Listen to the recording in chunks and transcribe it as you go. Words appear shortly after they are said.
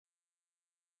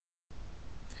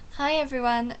Hi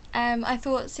everyone, I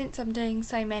thought since I'm doing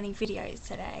so many videos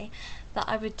today that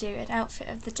I would do an outfit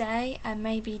of the day and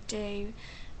maybe do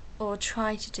or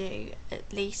try to do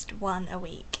at least one a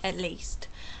week at least.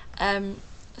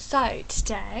 So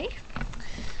today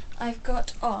I've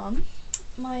got on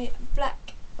my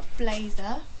black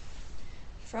blazer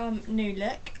from New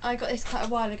Look. I got this quite a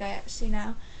while ago actually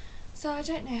now, so I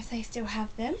don't know if they still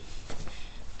have them.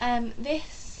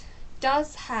 This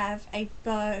does have a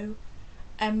bow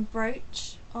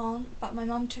brooch on, but my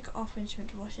mum took it off when she went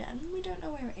to wash it and we don't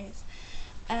know where it is.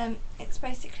 It's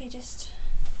basically just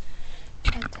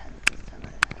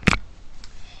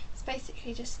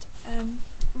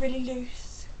really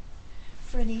loose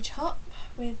frilly top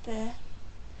with the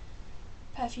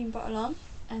perfume bottle on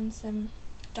and some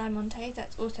diamantes.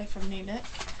 That's also from New Look.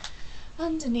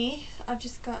 Underneath I've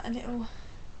just got a little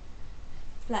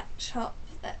black top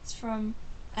that's from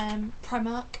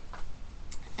Primark,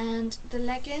 and the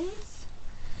leggings,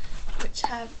 which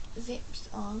have zips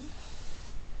on,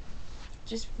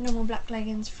 just normal black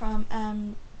leggings from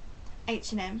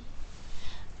H&M.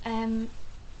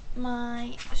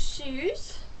 My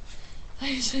shoes, I'll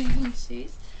show you my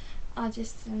shoes, are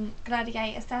just some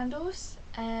Gladiator sandals.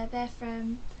 They're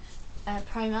from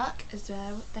Primark as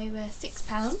well. They were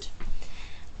 £6.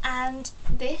 And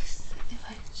this, if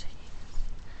I can show you this,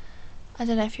 I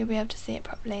don't know if you'll be able to see it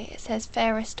properly, it says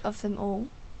fairest of them all.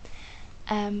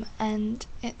 And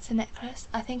it's a necklace.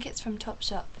 I think it's from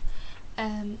Topshop.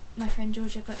 My friend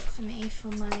Georgia got it for me for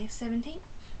my 17th.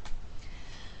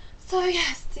 So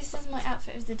yes, this is my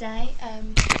outfit of the day.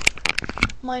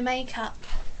 My makeup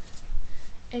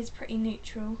is pretty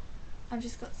neutral. I've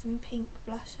just got some pink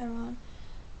blusher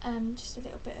on, just a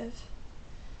little bit of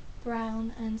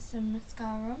brown and some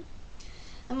mascara on.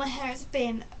 And my hair has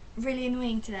been really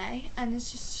annoying today, and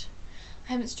it's just,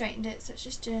 I haven't straightened it, so it's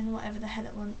just doing whatever the hell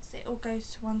it wants. It all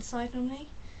goes to one side normally,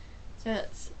 so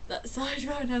that's that side.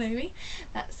 Well, not maybe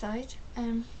that side.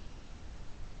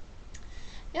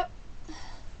 Yep,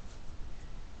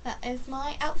 that is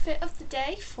my outfit of the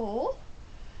day for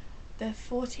the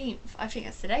 14th. I think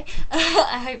it's today.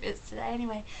 I hope it's today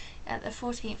anyway. The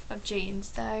 14th of June.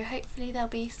 So hopefully there'll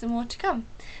be some more to come.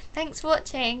 Thanks for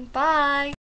watching. Bye.